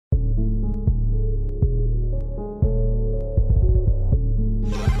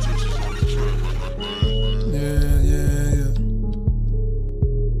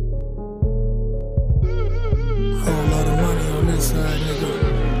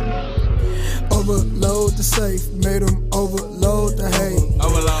Overload the safe, made them overload the hate.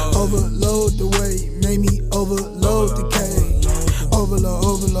 Overload the weight, made me overload the cage. Overload,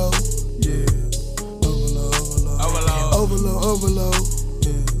 overload. Yeah. Overload.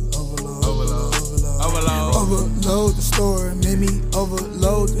 Overload the store, made me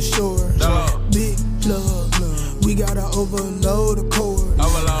overload the shore. Big plug, we gotta overload the cord.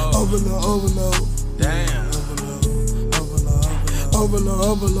 Overload. Damn.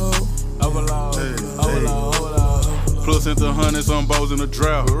 Overload. Plus into hundreds on bows in the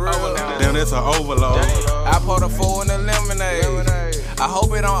drought. Damn, that's an overload. I poured a 4 in the lemonade. I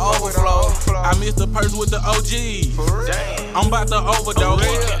hope it don't overflow. I missed the purse with the OG. I'm about to overdose.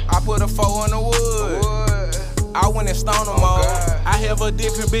 I put a 4 in the wood. I went and stoned them all. I have a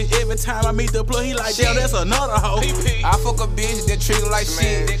different bitch every time I meet the plug. He like, damn, that's another hoe. I fuck a bitch that treat her like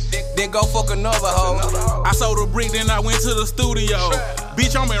shit, then go fuck another hoe. I sold a brick, then I went to the studio.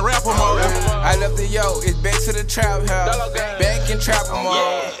 Bitch, I'm in rapper mode. I left the it's back to the trap house. Back in trapper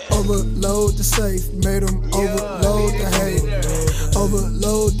mode. Overload the safe, made them overload the hate.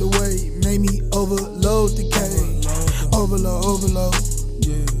 Overload the weight, made me overload the cage. Overload.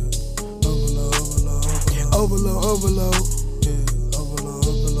 Yeah. Overload.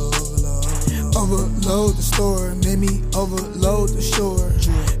 Overload the store, made me overload the shore.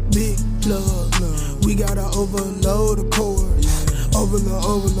 Big plug, we gotta overload the cord.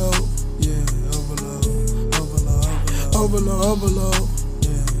 Overload. Yeah, overload.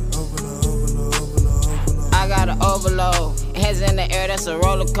 I gotta overload. Hands in the air, that's a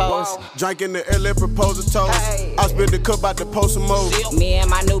roller coaster. Drink in the air, let propose a toast. Hey. I spit the cup out the post some more. Me and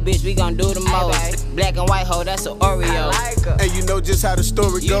my new bitch, we gon' do the most. Black and white hoe, that's an Oreo. And you know just how the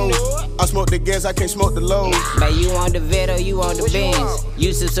story goes. I smoke the gas, I can't smoke the lows. But you on the Vito, you on the Benz.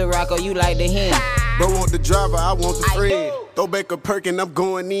 You to Sirocco, you like the hen. Bro want the driver, I want the friend. Throw back a perk and I'm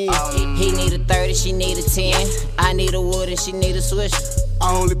going in. He need a 30, she need a 10. I need a wood and she need a switch.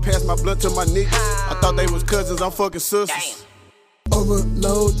 I only pass my blunt to my niggas. I thought they was cousins, I'm fucking sisters.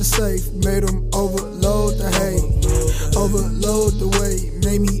 Overload the safe, made them overload the hate. Overload the weight,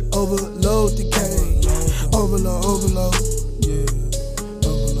 made me overload the cage. Overload. Yeah.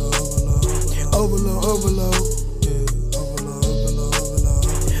 Overload.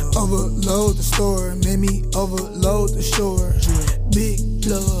 Overload the store, made me overload the shore. Big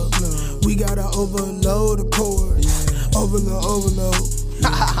plug, we gotta overload the cord. Overload.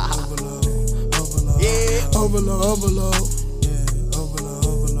 Yeah. Overload.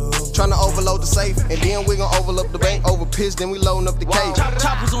 Tryna overload the safe, and then we gon' overload the bank. Over piss, then we loading up the cage.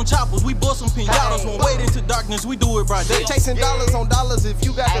 Choppers on choppers, we bust some pinatas. Won't wait into darkness, we do it right there. Chasing dollars on dollars, if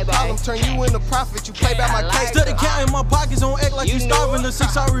you got the problem, turn you into profit, you play by my case. Steady counting my pockets, don't act like you starving. The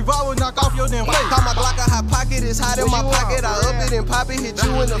 6-hour revolver, knock off your damn face. Call my Glock a hot pocket, it's hot in my pocket. I up it and pop it, hit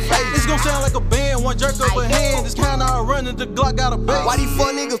you in the face. It's gon' sound like a band, one jerk of a hand. This kinda all running, the Glock got a base. Why these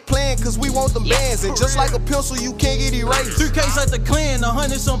fuck niggas playing? Cause we want them bands. And just like a pencil, you can't get erased. 3Ks like the clan,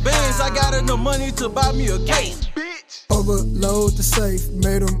 100 some bands. I got enough money to buy me a case. Overload the safe,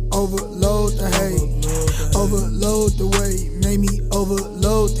 made them overload the hate. Overload the weight, made me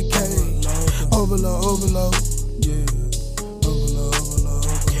overload the cage. Overload. Yeah.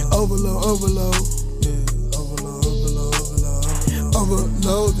 Overload.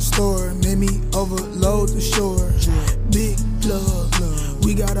 Overload the store, made me overload the shore. Big plug,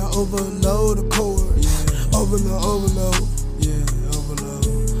 we gotta overload the cord. Overload. Yeah.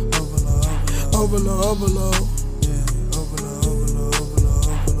 Overload.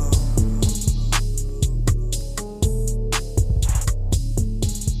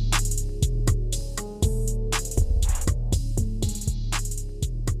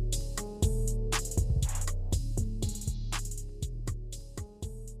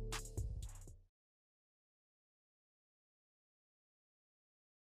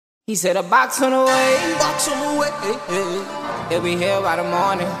 He said a box on the way. He'll be here by the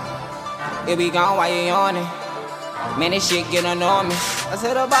morning. He'll be gone while you yawning. Man, this shit get enormous. I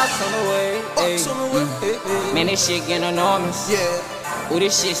said a box on the way. Man, this shit get enormous. Yeah. Ooh,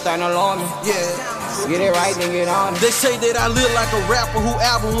 this shit starting to alarm me. Yeah. Get it right, then get on it. They say that I live like a rapper who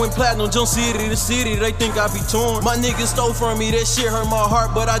album went platinum. Jump city to city, they think I be torn. My niggas stole from me, that shit hurt my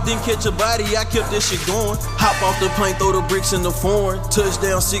heart, but I didn't catch a body, I kept that shit going. Hop off the plane, throw the bricks in the foreign.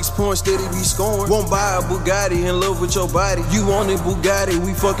 Touchdown 6 points, steady be scoring. Won't buy a Bugatti, in love with your body. You wanted Bugatti,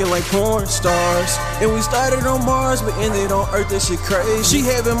 we fucking like porn stars. And we started on Mars, but ended on Earth, that shit crazy. She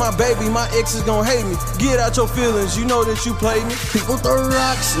having my baby, my ex is gon' hate me. Get out your feelings, you know that you played me. People throw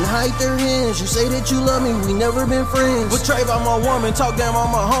rocks and hide their hands. You say that that you love me, we never been friends. Betrayed by my woman, talk down by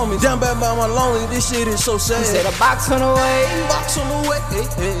my homies. Down bad by my lonely, this shit is so sad. He said a box on the way. Box on the way, hey,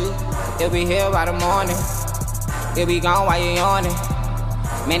 hey. He'll be here by the morning. He'll be gone while you yawning.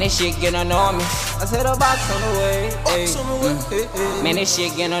 Man, this shit getting enormous. I said a box on the way. Box on the way, hey, hey. Man, this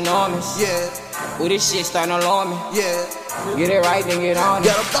shit getting enormous. Yeah. Ooh, this shit starting to alarm me. Yeah. Get it right, then get on it.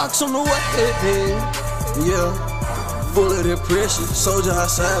 Got a box on the way, hey, hey. Yeah. Full of that pressure, soldier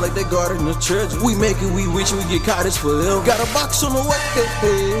outside like they guarding the treasure. We make it, we rich, we get caught, it's forever. Got a box on the way, hey,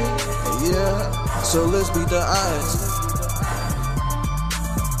 hey. Yeah. So let's beat the odds.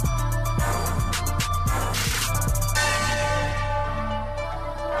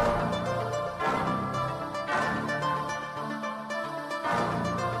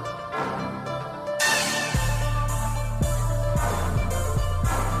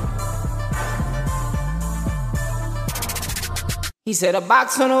 He said a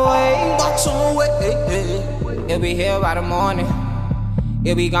box on the way. Box on the way, hey, hey. He'll be here by the morning.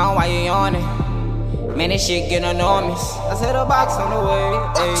 He'll be gone while you yawning. Man, this shit getting enormous. I said a box on the way.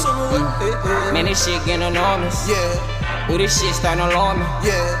 Box on the way, hey, hey. Man, this shit getting enormous. Yeah. Ooh, this shit starting to alarm me.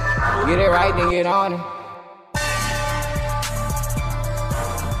 Yeah. Get it right, then get on it.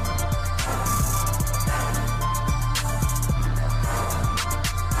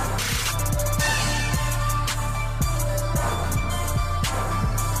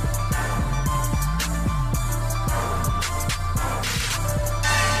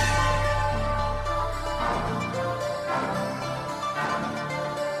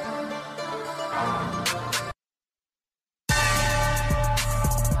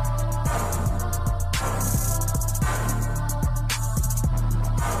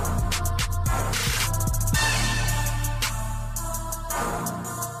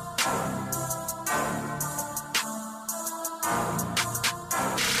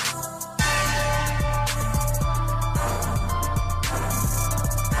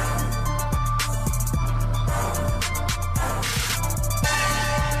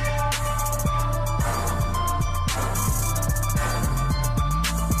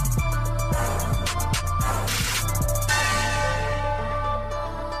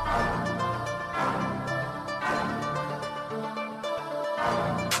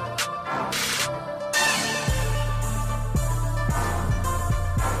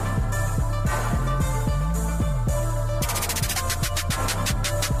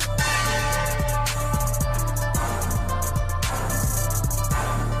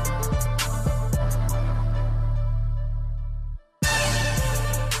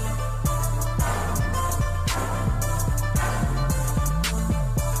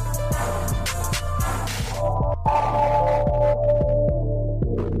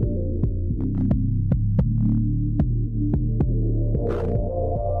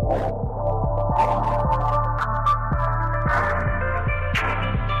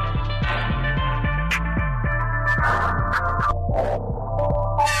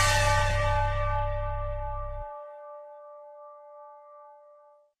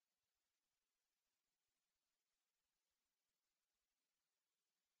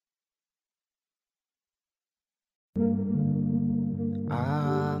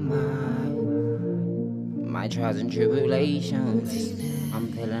 My trials and tribulations, I'm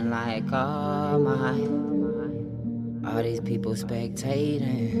feeling like all these people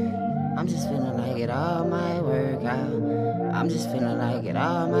spectating. I'm just feeling like it all might work out. I'm just feeling like it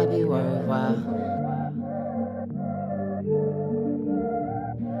all might be worthwhile.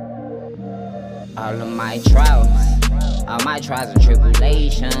 All of my trials and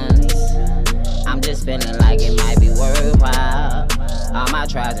tribulations, I'm just feeling like it might be worthwhile. All my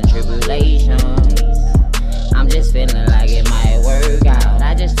trials and tribulations, I'm just feeling like it might work out.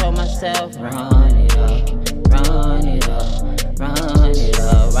 I just told myself, run it up, run it up, run it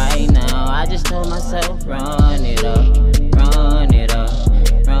up right now. I just told myself, run it up, run it up,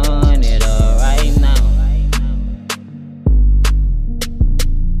 run it up right now.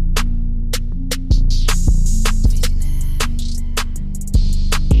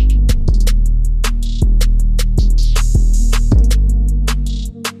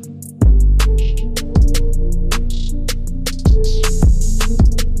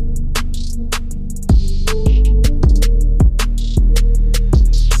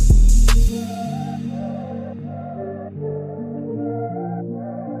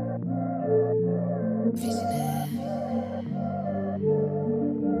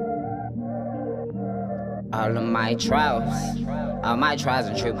 All of my trials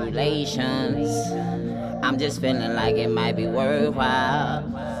and tribulations, I'm just feeling like it might be worthwhile.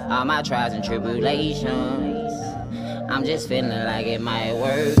 All my trials and tribulations, I'm just feeling like it might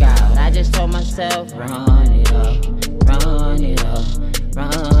work out. I just told myself, run it up, run it up,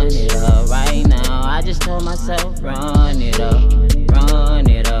 run it up right now. I just told myself, run it up, run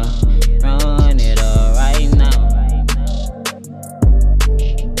it up, run it up right now.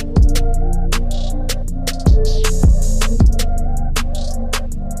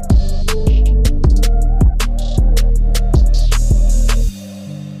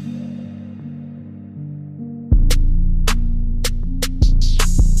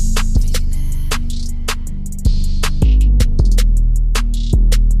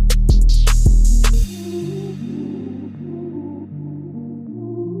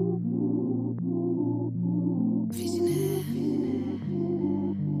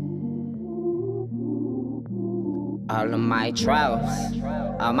 All of my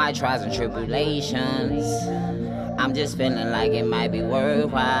trials and tribulations, I'm just feeling like it might be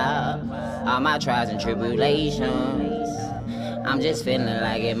worthwhile. All my trials and tribulations, I'm just feeling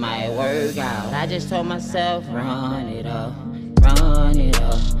like it might work out. I just told myself, run it up, run it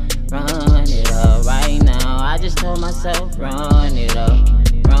up, run it up right now. I just told myself, run it up,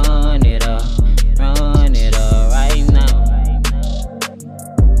 run it up, run it up right now.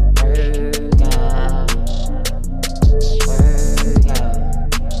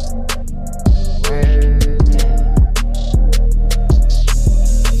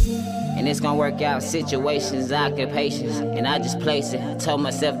 It's gonna work out, situations, occupations, and I just place it. Told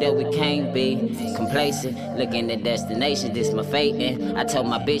myself that we can't be complacent. Looking at destination, this my fate. And I told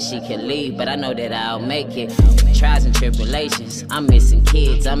my bitch she can leave, but I know that I'll make it. Trials and tribulations, I'm missing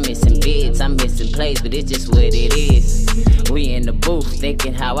kids, I'm missing bids, I'm missing plays, but it's just what it is. We in the booth,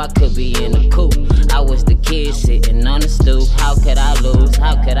 thinking how I could be in the coupe. I was the kid sitting on the stoop. How could I lose?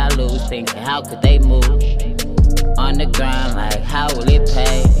 How could I lose? Thinking how could they move? On the ground, like how will it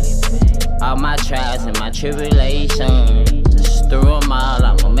pay? All my trials and my tribulations, just through them all,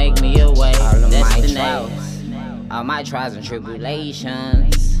 I'ma make me a way. All my trials and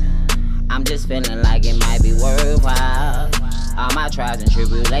tribulations, I'm just feeling like it might be worthwhile. All my trials and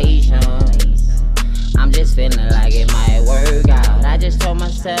tribulations, I'm just feeling like it might work out. I just told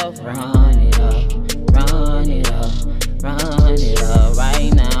myself, run it up, run it up, run it up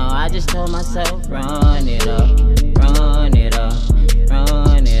right now. I just told myself, run it up.